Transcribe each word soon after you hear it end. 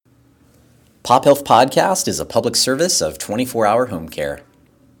Pop Health Podcast is a public service of 24-hour home care.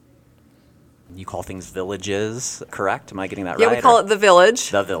 You call things villages, correct? Am I getting that Yeah, right? we call it the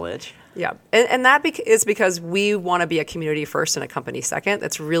village. The village. Yeah, and that is because we want to be a community first and a company second.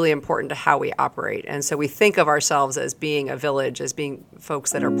 That's really important to how we operate. And so we think of ourselves as being a village, as being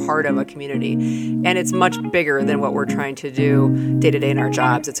folks that are part of a community. And it's much bigger than what we're trying to do day to day in our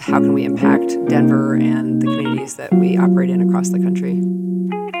jobs. It's how can we impact Denver and the communities that we operate in across the country.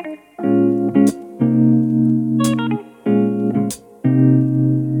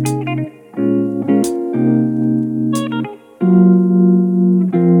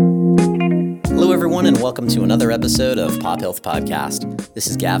 And welcome to another episode of Pop Health Podcast. This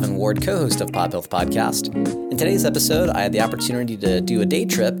is Gavin Ward, co-host of Pop Health Podcast. In today's episode, I had the opportunity to do a day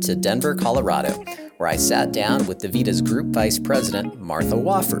trip to Denver, Colorado, where I sat down with DaVita's Group Vice President, Martha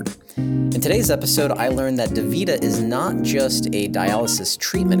Wofford. In today's episode, I learned that DaVita is not just a dialysis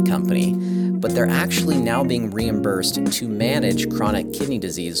treatment company, but they're actually now being reimbursed to manage chronic kidney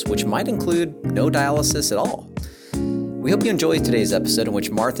disease, which might include no dialysis at all. We hope you enjoy today's episode in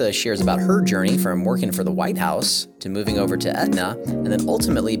which Martha shares about her journey from working for the White House to moving over to Aetna and then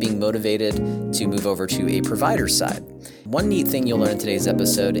ultimately being motivated to move over to a provider's side. One neat thing you'll learn in today's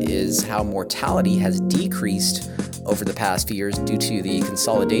episode is how mortality has decreased over the past few years due to the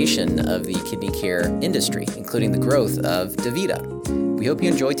consolidation of the kidney care industry, including the growth of DaVita. We hope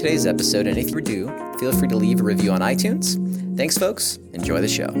you enjoy today's episode, and if you do, feel free to leave a review on iTunes. Thanks, folks. Enjoy the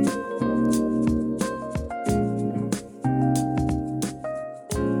show.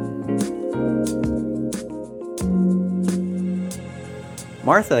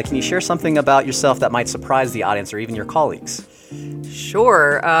 Martha, can you share something about yourself that might surprise the audience or even your colleagues?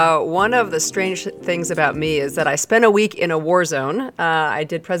 Sure. One of the strange things about me is that I spent a week in a war zone. I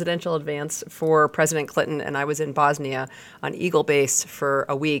did presidential advance for President Clinton, and I was in Bosnia on Eagle Base for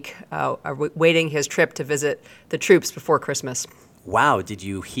a week, waiting his trip to visit the troops before Christmas. Wow. Did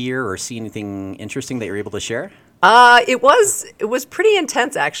you hear or see anything interesting that you're able to share? It was pretty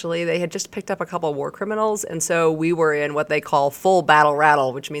intense, actually. They had just picked up a couple of war criminals, and so we were in what they call full battle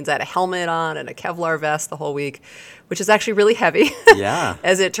rattle, which means I had a helmet on and a Kevlar vest the whole week, which is actually really heavy, Yeah.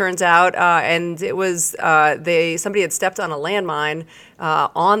 as it turns out. And it was somebody had stepped on a landmine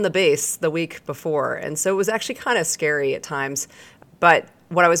on the base the week before, and so it was actually kind of scary at times. But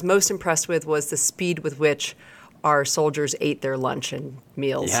what I was most impressed with was the speed with which our soldiers ate their lunch and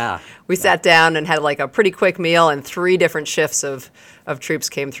meals. Yeah. We sat down and had like a pretty quick meal, and 3 different shifts of troops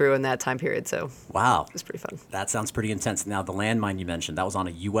came through in that time period. So Wow. it was pretty fun. That sounds pretty intense. Now, the landmine you mentioned, that was on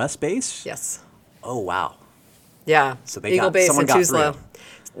a U.S. base? Yes. Oh, wow. Yeah. So Eagle Base someone in got Tuzla.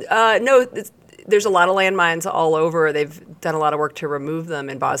 through. No, there's a lot of landmines all over. They've done a lot of work to remove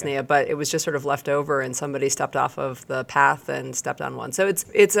them in Bosnia, but it was just sort of left over, and somebody stepped off of the path and stepped on one. So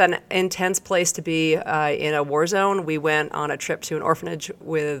it's an intense place to be in a war zone. We went on a trip to an orphanage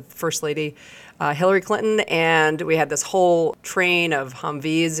with First Lady Hillary Clinton, and we had this whole train of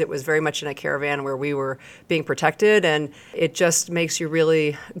Humvees. It was very much in a caravan where we were being protected, and it just makes you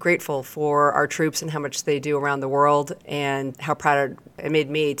really grateful for our troops and how much they do around the world, and how proud it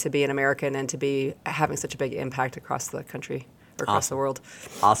made me to be an American and to be having such a big impact across the country, or across the world.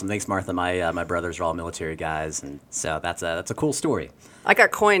 Awesome. Thanks, Martha. My brothers are all military guys, and so that's a cool story. I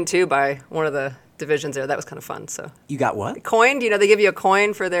got coined, too, by one of the divisions there. That was kind of fun. So You got what? coined, they give you a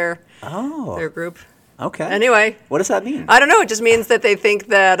coin for their group. Okay. Anyway. What does that mean? I don't know. It just means that they think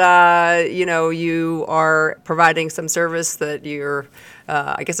that, you are providing some service, that you're,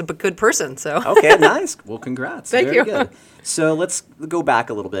 I guess, a good person. So Okay, nice. Well, congrats. Thank Very you. Good. So let's go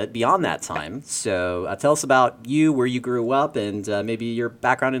back a little bit beyond that time. So tell us about you, where you grew up, and maybe your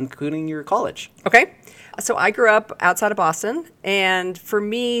background, including your college. Okay. So I grew up outside of Boston, and for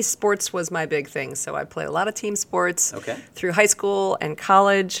me, sports was my big thing. So I played a lot of team sports through high school and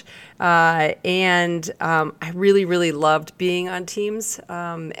college, and I really, really loved being on teams.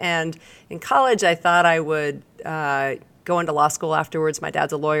 And in college, I thought I would go into law school afterwards. My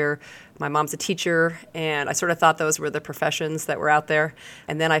dad's a lawyer. My mom's a teacher, and I sort of thought those were the professions that were out there.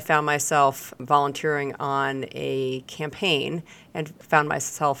 And then I found myself volunteering on a campaign and found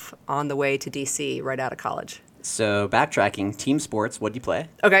myself on the way to D.C. right out of college. So backtracking, team sports, what did you play?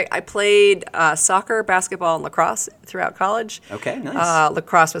 Okay, I played soccer, basketball, and lacrosse throughout college. Okay, nice.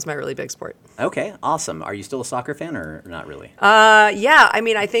 Lacrosse was my really big sport. Okay, awesome. Are you still a soccer fan or not really? Yeah, I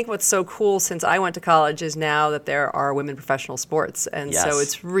mean, I think what's so cool since I went to college is now that there are women professional sports. And so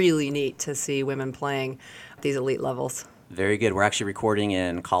it's really neat to see women playing at these elite levels. Very good. We're actually recording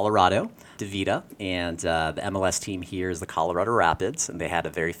in Colorado, DaVita, and the MLS team here is the Colorado Rapids, and they had a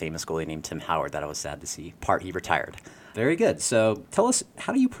very famous goalie named Tim Howard that I was sad to see. He retired. Very good. So tell us,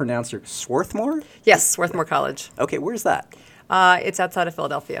 how do you pronounce your Swarthmore? Yes, Swarthmore College. Okay, where's that? It's outside of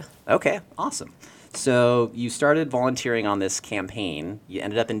Philadelphia. Okay, awesome. So you started volunteering on this campaign. You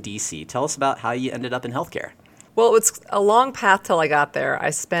ended up in D.C. Tell us about how you ended up in healthcare. Well, it was a long path till I got there.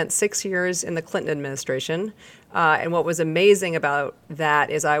 I spent 6 years in the Clinton administration. And what was amazing about that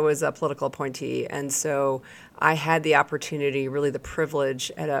is I was a political appointee. And so I had the opportunity, really the privilege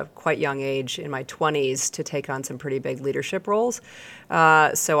at a quite young age in my 20s to take on some pretty big leadership roles.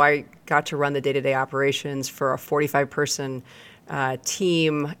 So I got to run the day-to-day operations for a 45-person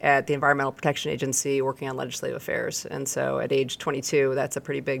team at the Environmental Protection Agency working on legislative affairs. And so at age 22, that's a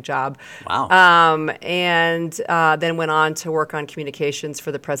pretty big job. Wow. And then went on to work on communications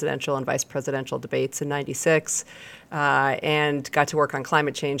for the presidential and vice presidential debates in '96, and got to work on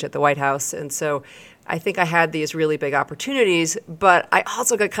climate change at the White House. And so I think I had these really big opportunities, but I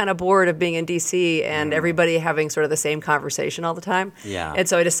also got kind of bored of being in D.C. and everybody having sort of the same conversation all the time. Yeah. And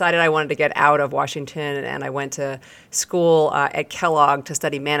so I decided I wanted to get out of Washington, and I went to school at Kellogg to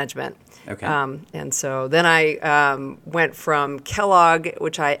study management. Okay. And so then I went from Kellogg,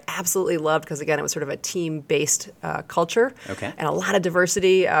 which I absolutely loved because, again, it was sort of a team-based culture Okay. and a lot of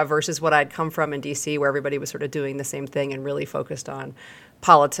diversity versus what I'd come from in D.C., where everybody was sort of doing the same thing and really focused on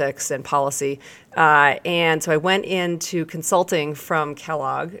politics and policy. And so I went into consulting from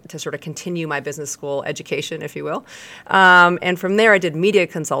Kellogg to sort of continue my business school education, if you will. And from there, I did media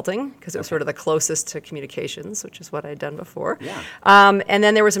consulting because it was sort of the closest to communications, which is what I'd done before. Yeah. And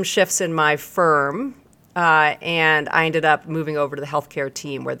then there were some shifts in my firm. And I ended up moving over to the healthcare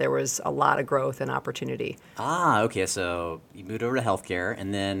team where there was a lot of growth and opportunity. Okay. So you moved over to healthcare,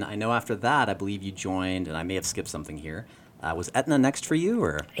 and then I know after that, I believe you joined, and I may have skipped something here. Was Aetna next for you,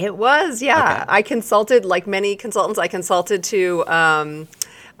 or? It was, yeah. Okay. I consulted, like many consultants, I consulted to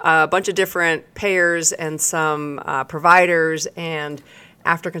a bunch of different payers and some providers. And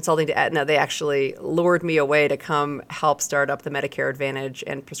after consulting to Aetna, they actually lured me away to come help start up the Medicare Advantage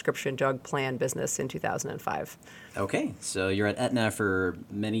and prescription drug plan business in 2005. Okay, so you're at Aetna for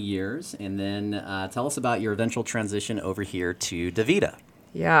many years, and then tell us about your eventual transition over here to DaVita.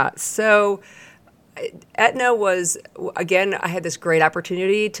 Yeah, so Aetna was, again, I had this great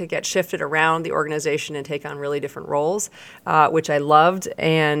opportunity to get shifted around the organization and take on really different roles, which I loved.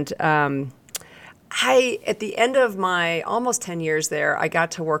 And at the end of my almost 10 years there, I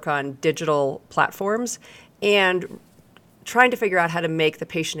got to work on digital platforms and trying to figure out how to make the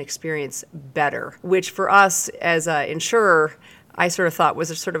patient experience better, which for us as an insurer, I sort of thought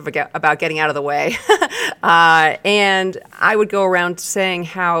was sort of about getting out of the way. And I would go around saying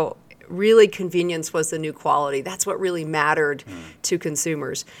how really convenience was the new quality. That's what really mattered to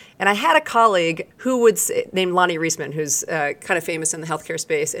consumers. And I had a colleague who would say, named Lonnie Reisman, who's kind of famous in the healthcare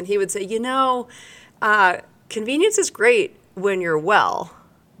space, and he would say, convenience is great when you're well,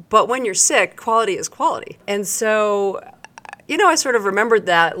 but when you're sick, quality is quality. And so, I sort of remembered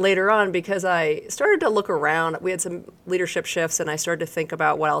that later on because I started to look around. We had some leadership shifts, and I started to think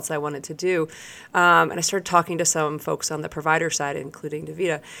about what else I wanted to do. And I started talking to some folks on the provider side, including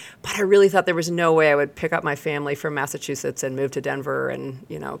DaVita. But I really thought there was no way I would pick up my family from Massachusetts and move to Denver and,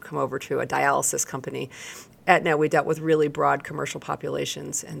 come over to a dialysis company. At Aetna, we dealt with really broad commercial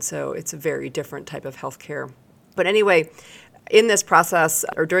populations, and so it's a very different type of healthcare. But anyway, in this process,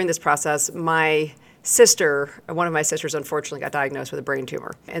 or during this process, one of my sisters, unfortunately got diagnosed with a brain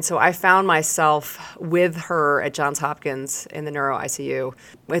tumor. And so I found myself with her at Johns Hopkins in the neuro ICU.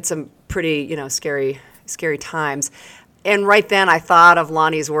 It's some pretty, scary times. And right then I thought of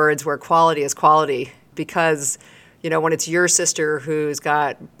Lonnie's words where quality is quality because, when it's your sister who's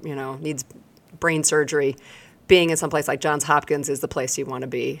got, needs brain surgery, being in some place like Johns Hopkins is the place you want to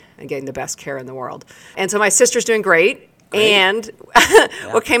be and getting the best care in the world. And so my sister's doing great. And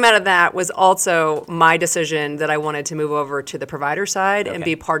what came out of that was also my decision that I wanted to move over to the provider side and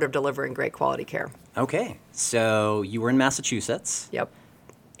be part of delivering great quality care. Okay, so you were in Massachusetts. Yep.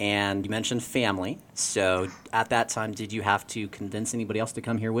 And you mentioned family. So at that time, did you have to convince anybody else to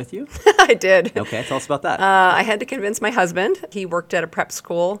come here with you? I did. Okay, tell us about that. I had to convince my husband. He worked at a prep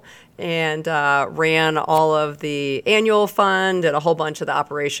school and ran all of the annual fund and a whole bunch of the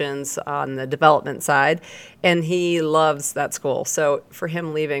operations on the development side. And he loves that school. So for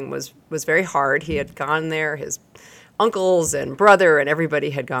him, leaving was very hard. He had gone there. His uncles and brother and everybody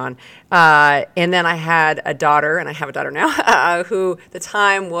had gone. And then I had a daughter, and I have a daughter now, who at the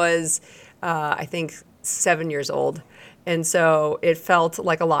time was, I think, 7 years old. And so it felt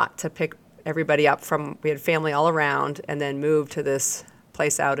like a lot to pick everybody up from, we had family all around, and then move to this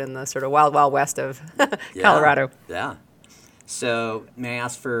place out in the sort of wild, wild west of Colorado. Yeah. So may I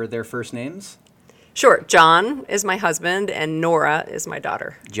ask for their first names? Sure. John is my husband, and Nora is my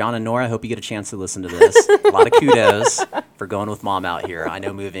daughter. John and Nora, I hope you get a chance to listen to this. A lot of kudos for going with mom out here. I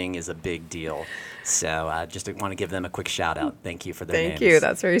know moving is a big deal. So I just want to give them a quick shout out. Thank you for their names. Thank you.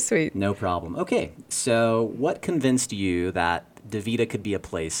 That's very sweet. No problem. Okay, so what convinced you that DaVita could be a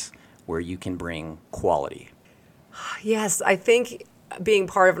place where you can bring quality? Yes, I think being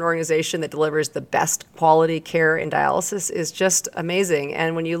part of an organization that delivers the best quality care in dialysis is just amazing.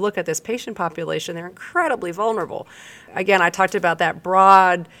 And when you look at this patient population, they're incredibly vulnerable. Again, I talked about that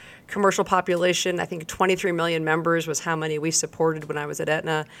broad commercial population. I think 23 million members was how many we supported when I was at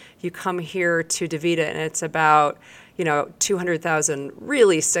Aetna. You come here to DaVita and it's about 200,000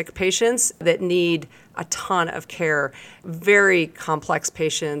 really sick patients that need a ton of care. Very complex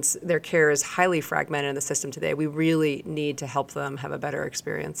patients. Their care is highly fragmented in the system today. We really need to help them have a better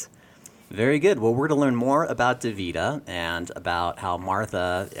experience. Very good. Well, we're going to learn more about DaVita and about how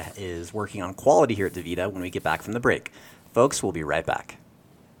Martha is working on quality here at DaVita when we get back from the break. Folks, we'll be right back.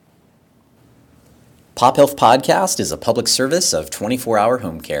 Pop Health Podcast is a public service of 24-hour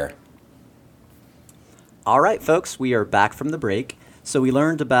home care. All right, folks, we are back from the break. So we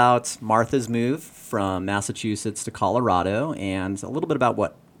learned about Martha's move from Massachusetts to Colorado and a little bit about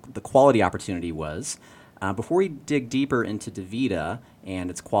what the quality opportunity was. Before we dig deeper into DaVita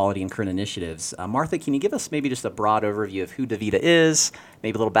and its quality and current initiatives, Martha, can you give us maybe just a broad overview of who DaVita is,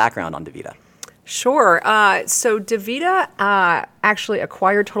 maybe a little background on DaVita? Sure. So DaVita actually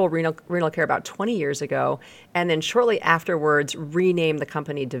acquired Total Renal Care about 20 years ago, and then shortly afterwards renamed the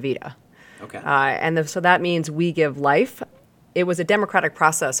company DaVita. Okay. So that means we give life. It was a democratic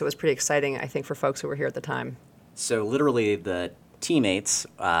process. It was pretty exciting, I think, for folks who were here at the time. So literally the teammates,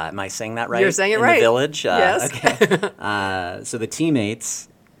 am I saying that right? You're saying it in right. The village? Yes. Okay. So the teammates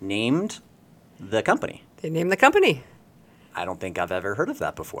named the company. They named the company. I don't think I've ever heard of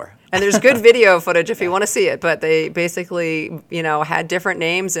that before. And there's good video footage if you want to see it. But they basically, had different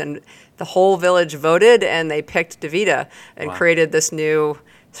names, and the whole village voted, and they picked DaVita and created this new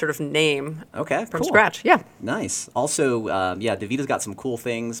sort of name from scratch. Yeah. Nice. Also, DaVita's got some cool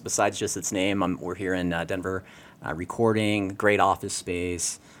things besides just its name. We're here in Denver recording, great office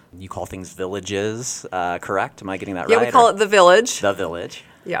space. You call things villages, correct? Am I getting that right? Yeah, we call it The Village. The Village.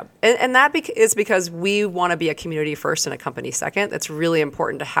 Yeah, and that is because we want to be a community first and a company second. That's really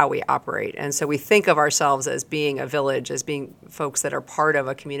important to how we operate. And so we think of ourselves as being a village, as being folks that are part of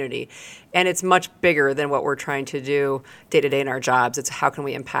a community. And it's much bigger than what we're trying to do day to day in our jobs. It's how can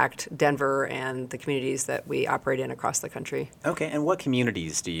we impact Denver and the communities that we operate in across the country. Okay, and what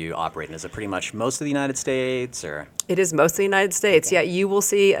communities do you operate in? Is it pretty much most of the United States, or? It is most of the United States. Okay. Yeah, you will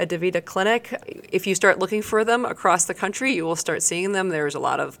see a DaVita clinic. If you start looking for them across the country, you will start seeing them. There's a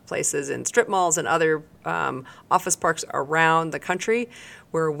lot of places in strip malls and other office parks around the country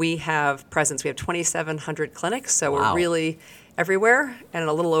where we have presence. We have 2,700 clinics, so we're really everywhere, and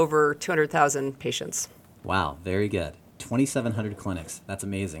a little over 200,000 patients. Wow, very good. 2,700 clinics. That's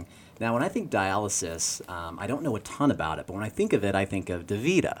amazing. Now, when I think dialysis, I don't know a ton about it, but when I think of it, I think of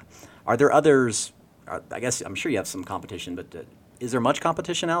DaVita. Are there others? I guess I'm sure you have some competition, but is there much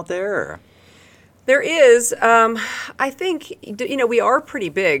competition out there? Or? There is. I think, we are pretty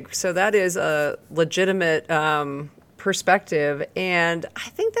big, so that is a legitimate perspective, and I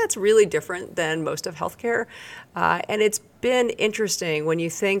think that's really different than most of healthcare. And it's been interesting when you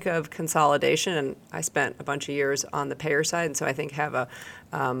think of consolidation, and I spent a bunch of years on the payer side, and so I think have a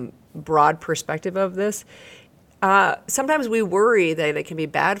broad perspective of this. Sometimes we worry that it can be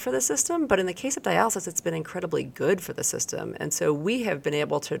bad for the system, but in the case of dialysis, it's been incredibly good for the system. And so we have been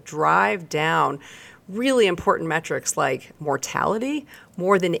able to drive down really important metrics like mortality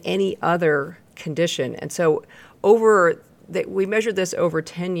more than any other condition. And so we measured this over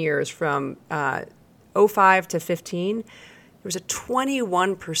 10 years from 05 to 15. There was a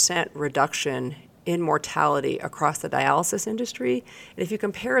 21% reduction in mortality across the dialysis industry. And if you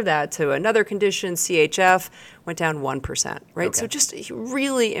compare that to another condition, CHF, went down 1%, right? Okay. So just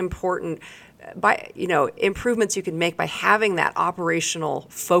really important improvements you can make by having that operational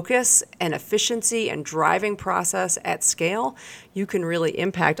focus and efficiency and driving process at scale. You can really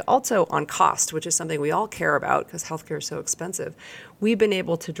impact also on cost, which is something we all care about because healthcare is so expensive. We've been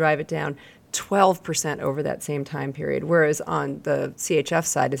able to drive it down 12% over that same time period, whereas on the CHF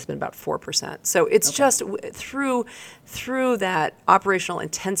side, it's been about 4%. So it's just through that operational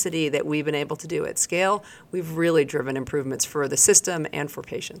intensity that we've been able to do at scale, we've really driven improvements for the system and for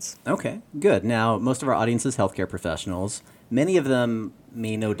patients. Okay, good. Now, most of our audience is healthcare professionals. Many of them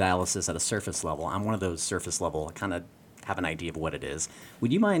may know dialysis at a surface level. I'm one of those surface level. I kind of have an idea of what it is.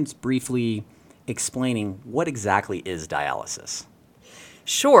 Would you mind briefly explaining what exactly is dialysis?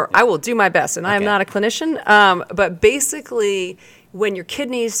 Sure, I will do my best, and I am Okay. not a clinician. But basically, when your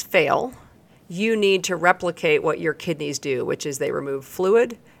kidneys fail, you need to replicate what your kidneys do, which is they remove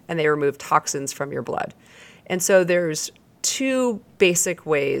fluid and they remove toxins from your blood. And so there's two basic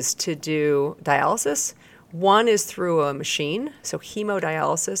ways to do dialysis. One is through a machine, so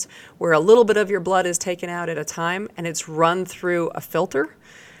hemodialysis, where a little bit of your blood is taken out at a time and it's run through a filter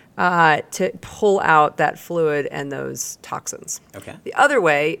to pull out that fluid and those toxins. Okay. The other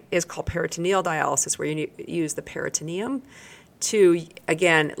way is called peritoneal dialysis, where you use the peritoneum to,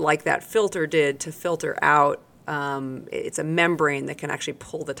 again, like that filter did, to filter out. It's a membrane that can actually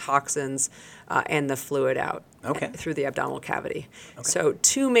pull the toxins and the fluid out through the abdominal cavity. Okay. So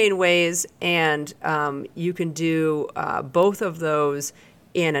two main ways, and you can do both of those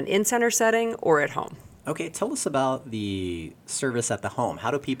in an in-center setting or at home. Okay, tell us about the service at the home. How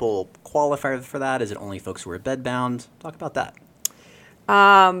do people qualify for that? Is it only folks who are bedbound? Talk about that.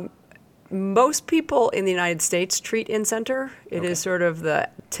 Most people in the United States treat in-center. It is sort of the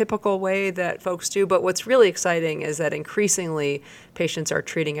typical way that folks do. But what's really exciting is that increasingly patients are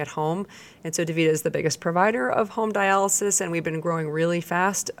treating at home. And so DaVita is the biggest provider of home dialysis, and we've been growing really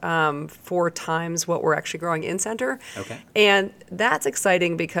fast, 4 times what we're actually growing in-center. Okay. And that's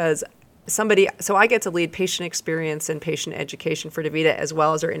exciting because so I get to lead patient experience and patient education for DaVita, as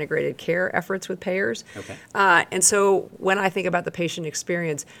well as our integrated care efforts with payers. Okay. And so when I think about the patient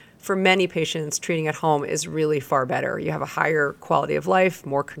experience, for many patients, treating at home is really far better. You have a higher quality of life,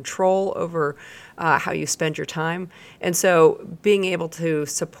 more control over how you spend your time. And so being able to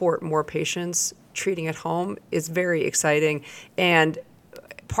support more patients treating at home is very exciting. And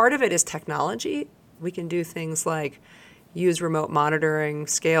part of it is technology. We can do things like use remote monitoring,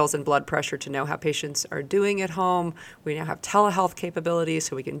 scales, and blood pressure to know how patients are doing at home. We now have telehealth capabilities,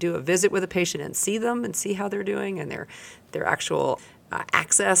 so we can do a visit with a patient and see them and see how they're doing and their actual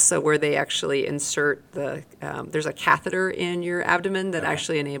access, so where they actually insert there's a catheter in your abdomen that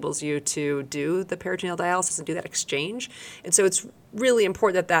actually enables you to do the peritoneal dialysis and do that exchange. And so it's really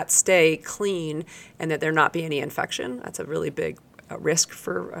important that stay clean and that there not be any infection. That's a really big risk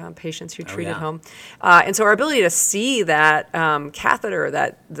for patients who treat at home. And so our ability to see that catheter,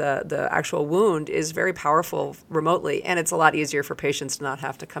 that the actual wound, is very powerful remotely, and it's a lot easier for patients to not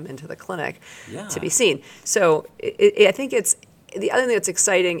have to come into the clinic to be seen. So I think the other thing that's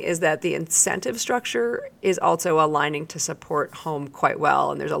exciting is that the incentive structure is also aligning to support home quite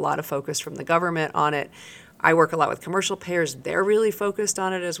well, and there's a lot of focus from the government on it. I work a lot with commercial payers. They're really focused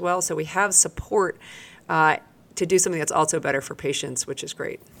on it as well. So we have support to do something that's also better for patients, which is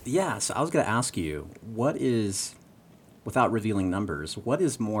great. Yeah, so I was going to ask you, what is, without revealing numbers, what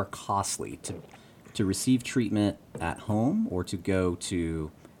is more costly, to receive treatment at home or to go to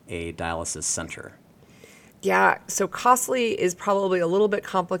a dialysis center? Yeah, so costly is probably a little bit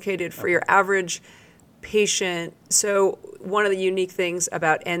complicated for your average patient. So one of the unique things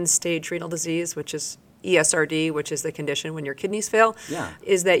about end-stage renal disease, which is ESRD, which is the condition when your kidneys fail,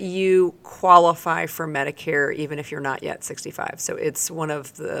 is that you qualify for Medicare even if you're not yet 65. So it's one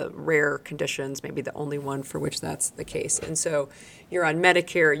of the rare conditions, maybe the only one for which that's the case. And so you're on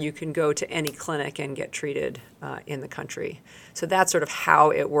Medicare, you can go to any clinic and get treated in the country. So that's sort of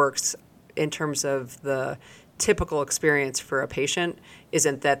how it works in terms of the typical experience for a patient,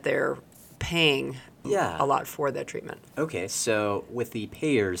 isn't that they're paying a lot for that treatment. Okay, so with the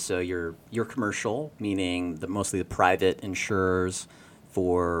payers, so you're commercial, meaning mostly the private insurers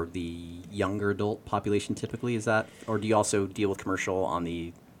for the younger adult population typically, is that? Or do you also deal with commercial on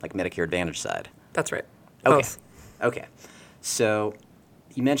the Medicare Advantage side? That's right. Okay. Both. Okay. So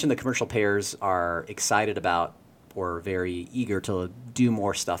you mentioned the commercial payers are excited about or very eager to do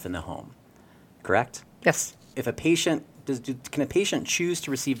more stuff in the home, correct? Yes. If a patient, can a patient choose to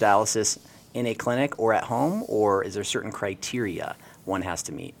receive dialysis in a clinic or at home, or is there certain criteria one has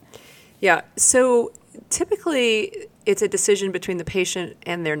to meet? Yeah, so typically it's a decision between the patient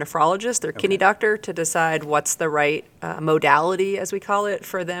and their nephrologist, their kidney doctor, to decide what's the right modality, as we call it,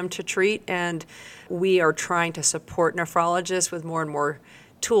 for them to treat. And we are trying to support nephrologists with more and more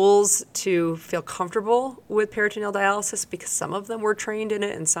tools to feel comfortable with peritoneal dialysis, because some of them were trained in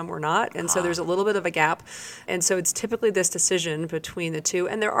it and some were not. And so there's a little bit of a gap. And so it's typically this decision between the two.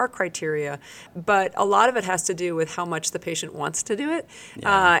 And there are criteria, but a lot of it has to do with how much the patient wants to do it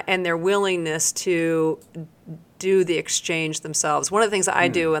and their willingness to do the exchange themselves. One of the things that I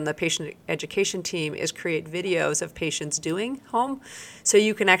do on the patient education team is create videos of patients doing home, so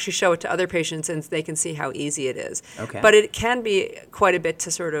you can actually show it to other patients and they can see how easy it is. Okay. But it can be quite a bit to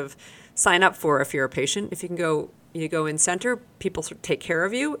sort of sign up for if you're a patient. If you can go you go in center, people sort of take care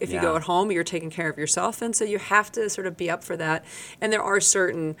of you. If you Yeah. go at home, you're taking care of yourself. And so you have to sort of be up for that. And there are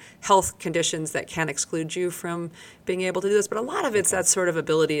certain health conditions that can exclude you from being able to do this. But a lot of it's that sort of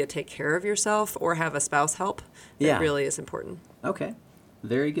ability to take care of yourself or have a spouse help that Yeah. really is important. Okay,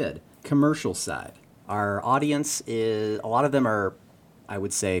 very good. Commercial side. Our audience is, a lot of them are, I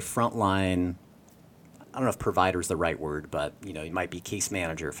would say, frontline. I don't know if provider is the right word, but you might be case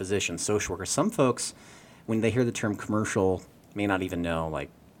manager, physician, social worker. Some folks, when they hear the term commercial, may not even know like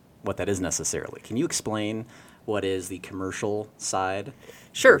what that is necessarily. Can you explain what is the commercial side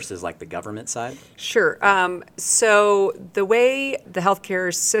Sure. versus like the government side? Sure. So the way the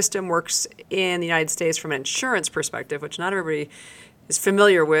healthcare system works in the United States from an insurance perspective, which not everybody is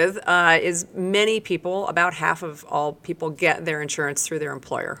familiar with, is many people, about half of all people, get their insurance through their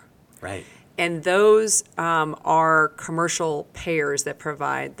employer. Right. And those are commercial payers that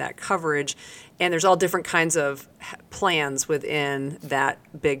provide that coverage. And there's all different kinds of plans within that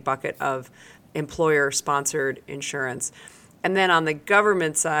big bucket of employer-sponsored insurance. And then on the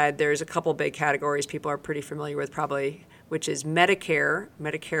government side, there's a couple big categories people are pretty familiar with probably, which is Medicare.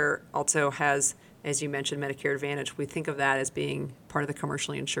 Medicare also has, as you mentioned, Medicare Advantage. We think of that as being part of the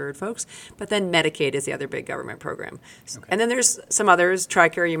commercially insured folks. But then Medicaid is the other big government program. Okay. And then there's some others,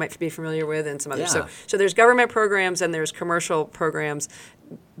 TRICARE you might be familiar with, and some others. Yeah. So there's government programs and there's commercial programs.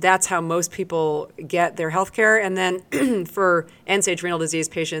 That's how most people get their health care. And then for end-stage renal disease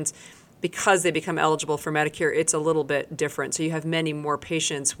patients, because they become eligible for Medicare, it's a little bit different. So you have many more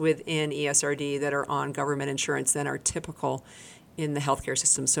patients within ESRD that are on government insurance than are typical in the healthcare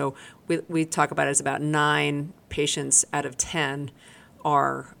system. So we talk about it as about 9 patients out of 10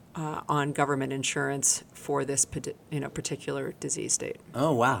 are on government insurance for this particular disease state.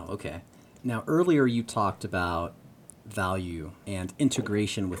 Oh, wow. Okay. Now, earlier you talked about value and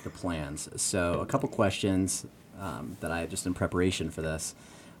integration with the plans. So a couple questions that I just in preparation for this.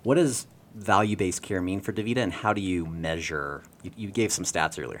 What does value-based care mean for DaVita, and how do you measure? You gave some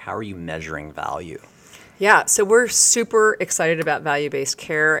stats earlier. How are you measuring value? Yeah, so we're super excited about value-based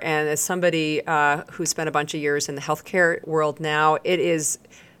care. And as somebody who spent a bunch of years in the healthcare world now, it is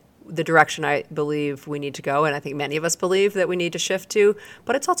the direction I believe we need to go, and I think many of us believe that we need to shift to,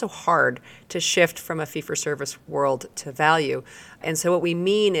 but it's also hard to shift from a fee-for-service world to value. And so what we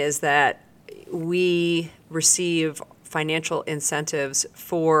mean is that we receive financial incentives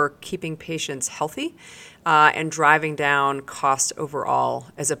for keeping patients healthy and driving down costs overall,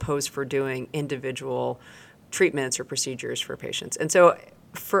 as opposed for doing individual treatments or procedures for patients. And so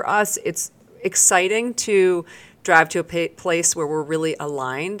for us, it's exciting to drive to a place where we're really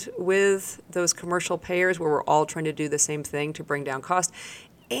aligned with those commercial payers, where we're all trying to do the same thing to bring down cost.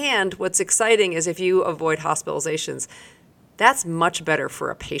 And what's exciting is if you avoid hospitalizations, that's much better for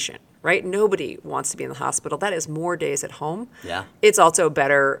a patient, right? Nobody wants to be in the hospital. That is more days at home. Yeah. It's also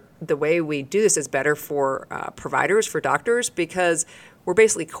better, the way we do this is better for providers, for doctors, because we're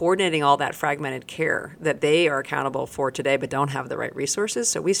basically coordinating all that fragmented care that they are accountable for today but don't have the right resources.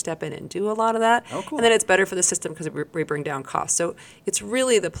 So we step in and do a lot of that. Oh, cool. And then it's better for the system because we bring down costs. So it's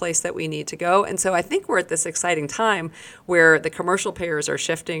really the place that we need to go. And so I think we're at this exciting time where the commercial payers are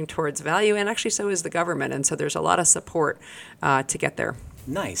shifting towards value, and actually so is the government. And so there's a lot of support to get there.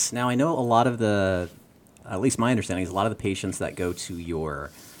 Nice. Now, I know a lot of the, at least my understanding is a lot of the patients that go to your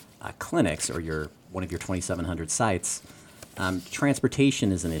clinics or one of your 2,700 sites,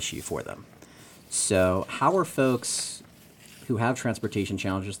 transportation is an issue for them. So how are folks who have transportation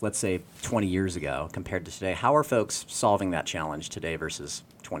challenges, let's say 20 years ago compared to today, how are folks solving that challenge today versus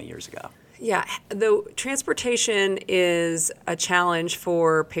 20 years ago? Yeah, the transportation is a challenge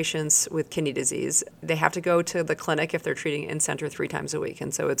for patients with kidney disease. They have to go to the clinic if they're treating in-center 3 times a week,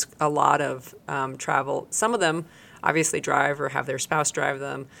 and so it's a lot of travel. Some of them obviously drive or have their spouse drive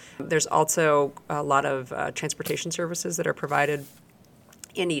them. There's also a lot of transportation services that are provided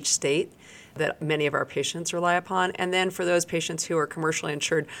in each state that many of our patients rely upon. And then for those patients who are commercially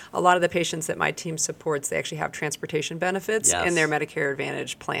insured, a lot of the patients that my team supports, they actually have transportation benefits in their Medicare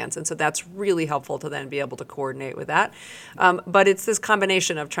Advantage plans. And so that's really helpful to then be able to coordinate with that. But it's this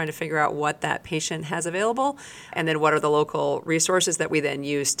combination of trying to figure out what that patient has available and then what are the local resources that we then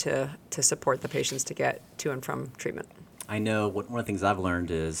use to support the patients to get to and from treatment. I know one of the things I've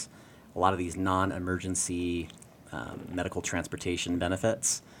learned is a lot of these non-emergency medical transportation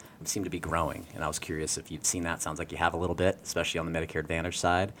benefits seem to be growing, and I was curious if you've seen that. Sounds like you have a little bit, especially on the Medicare Advantage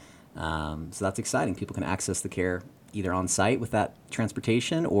side. So that's exciting. People can access the care either on site with that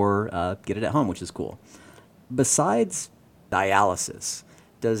transportation or get it at home, which is cool. Besides dialysis,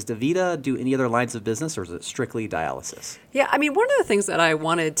 does DaVita do any other lines of business, or is it strictly dialysis? Yeah, I mean, one of the things that I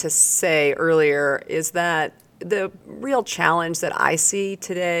wanted to say earlier is that the real challenge that I see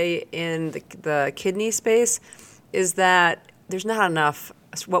today in the kidney space is that there's not enough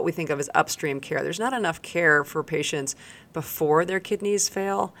what we think of as upstream care. There's not enough care for patients before their kidneys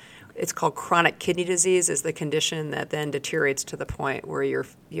fail. It's called chronic kidney disease, is the condition that then deteriorates to the point where you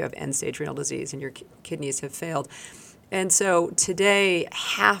have end-stage renal disease and your kidneys have failed. And so today,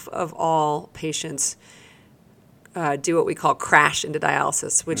 half of all patients do what we call crash into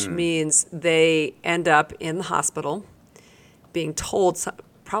dialysis, which means they end up in the hospital being told,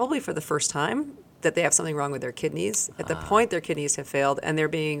 probably for the first time, that they have something wrong with their kidneys. At the point their kidneys have failed, and they're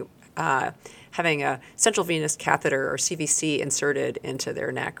being having a central venous catheter or CVC inserted into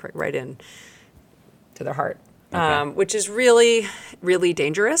their neck, right in to their heart, which is really, really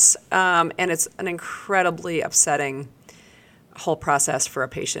dangerous, and it's an incredibly upsetting whole process for a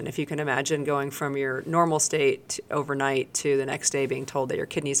patient. If you can imagine going from your normal state overnight to the next day being told that your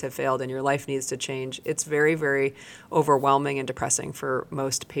kidneys have failed and your life needs to change, it's very, very overwhelming and depressing for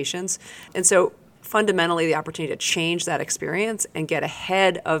most patients. And so fundamentally, the opportunity to change that experience and get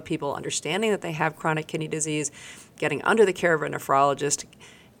ahead of people understanding that they have chronic kidney disease, getting under the care of a nephrologist,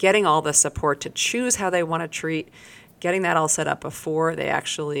 getting all the support to choose how they want to treat, getting that all set up before they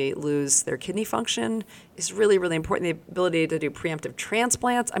actually lose their kidney function is really, really important. The ability to do preemptive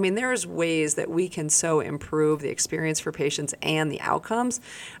transplants. I mean, there's ways that we can so improve the experience for patients and the outcomes.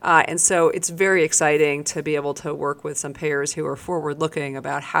 And so it's very exciting to be able to work with some payers who are forward-looking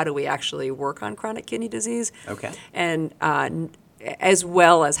about how do we actually work on chronic kidney disease. Okay. And as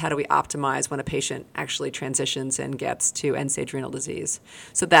well as how do we optimize when a patient actually transitions and gets to end-stage renal disease.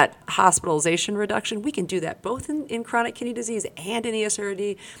 So that hospitalization reduction, we can do that both in chronic kidney disease and in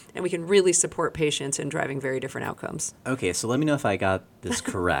ESRD, and we can really support patients in driving very different outcomes. Okay, so let me know if I got this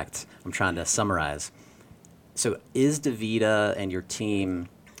correct. I'm trying to summarize. So is DaVita and your team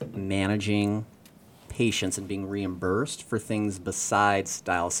managing patients and being reimbursed for things besides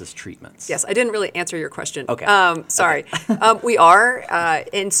dialysis treatments? Yes, I didn't really answer your question. Okay. Sorry. We are,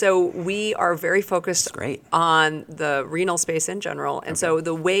 and so we are very focused on the renal space in general. And so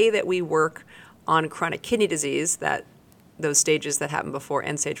the way that we work on chronic kidney disease, that those stages that happen before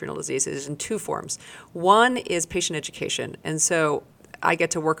end-stage renal disease, is in two forms. One is patient education. And so I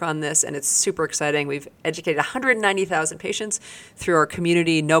get to work on this, and it's super exciting. We've educated 190,000 patients through our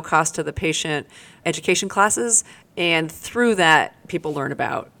community, no cost to the patient education classes. And through that, people learn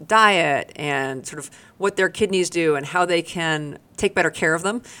about diet and sort of what their kidneys do and how they can take better care of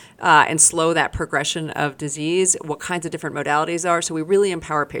them and slow that progression of disease, what kinds of different modalities are. So we really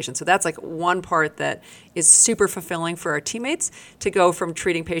empower patients. So that's like one part that is super fulfilling for our teammates, to go from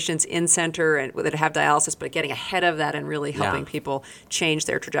treating patients in center and that have dialysis, but getting ahead of that and really helping people change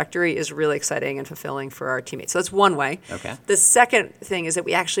their trajectory is really exciting and fulfilling for our teammates. So that's one way. Okay. The second thing is that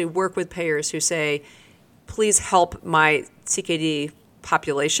we actually work with payers who say, please help my CKD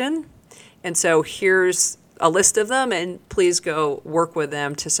population. And so here's a list of them, and please go work with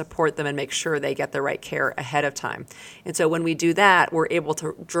them to support them and make sure they get the right care ahead of time. And so when we do that, we're able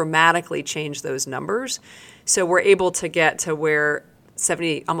to dramatically change those numbers. So we're able to get to where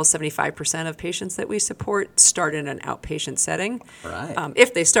almost 75% of patients that we support start in an outpatient setting. Right.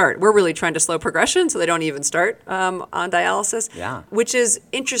 If they start. We're really trying to slow progression so they don't even start on dialysis, which is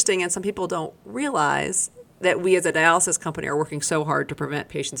interesting, and some people don't realize that we as a dialysis company are working so hard to prevent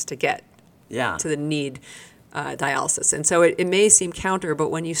patients to get to the need dialysis. And so it may seem counter, but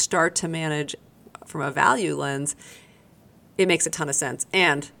when you start to manage from a value lens, it makes a ton of sense.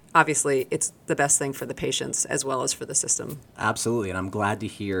 And obviously, it's the best thing for the patients as well as for the system. Absolutely, and I'm glad to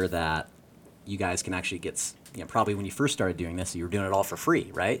hear that you guys can actually get, probably when you first started doing this, you were doing it all for free,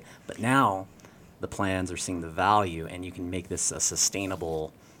 right? But now the plans are seeing the value, and you can make this a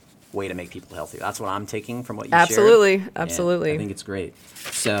sustainable way to make people healthy. That's what I'm taking from what you shared. Absolutely. I think it's great.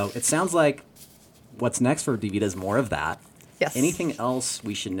 So it sounds like what's next for DaVita is more of that. Yes. Anything else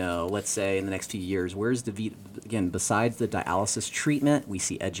we should know, let's say in the next few years? Where's DaVita, again, besides the dialysis treatment, we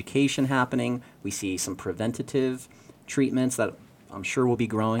see education happening, we see some preventative treatments that I'm sure will be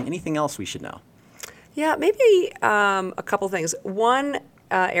growing. Anything else we should know? Yeah, maybe a couple things. One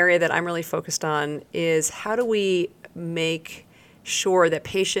area that I'm really focused on is how do we make sure that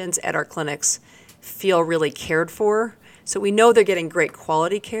patients at our clinics feel really cared for. So we know they're getting great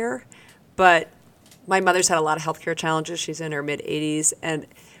quality care, but my mother's had a lot of healthcare challenges. She's in her mid-80s. And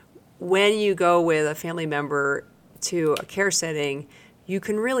when you go with a family member to a care setting, you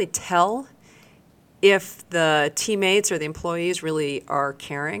can really tell if the teammates or the employees really are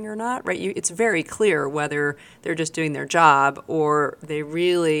caring or not, right? It's very clear whether they're just doing their job or they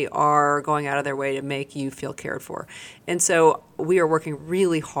really are going out of their way to make you feel cared for. And so we are working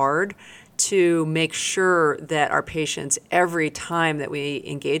really hard to make sure that our patients, every time that we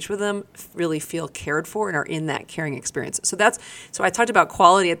engage with them, really feel cared for and are in that caring experience. So I talked about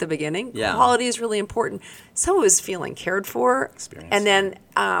quality at the beginning. Yeah. Quality is really important. So is feeling cared for. Experience. And then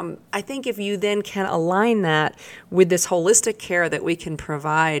I think if you then can align that with this holistic care that we can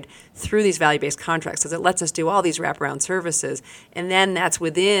provide through these value-based contracts, because it lets us do all these wraparound services, and then that's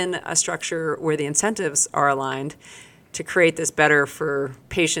within a structure where the incentives are aligned to create this better for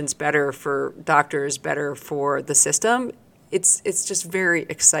patients, better for doctors, better for the system. It's just very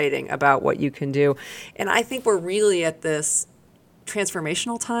exciting about what you can do. And I think we're really at this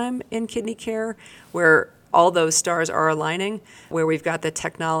transformational time in kidney care where all those stars are aligning, where we've got the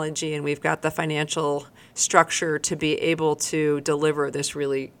technology and we've got the financial structure to be able to deliver this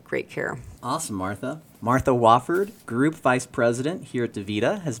really great care. Awesome, Martha. Martha Wofford, Group Vice President here at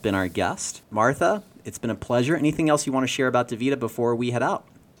DaVita, has been our guest. Martha, it's been a pleasure. Anything else you want to share about DaVita before we head out?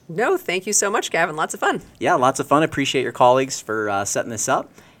 No, thank you so much, Gavin. Lots of fun. Yeah, lots of fun. Appreciate your colleagues for setting this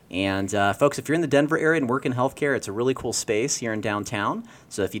up. And folks, if you're in the Denver area and work in healthcare, it's a really cool space here in downtown.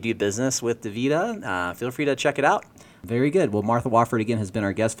 So if you do business with DaVita, feel free to check it out. Very good. Well, Martha Wofford, again, has been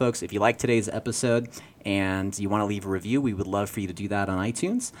our guest, folks. If you like today's episode and you want to leave a review, we would love for you to do that on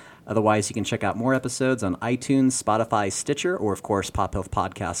iTunes. Otherwise, you can check out more episodes on iTunes, Spotify, Stitcher, or, of course,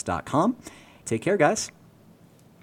 pophealthpodcast.com. Take care, guys.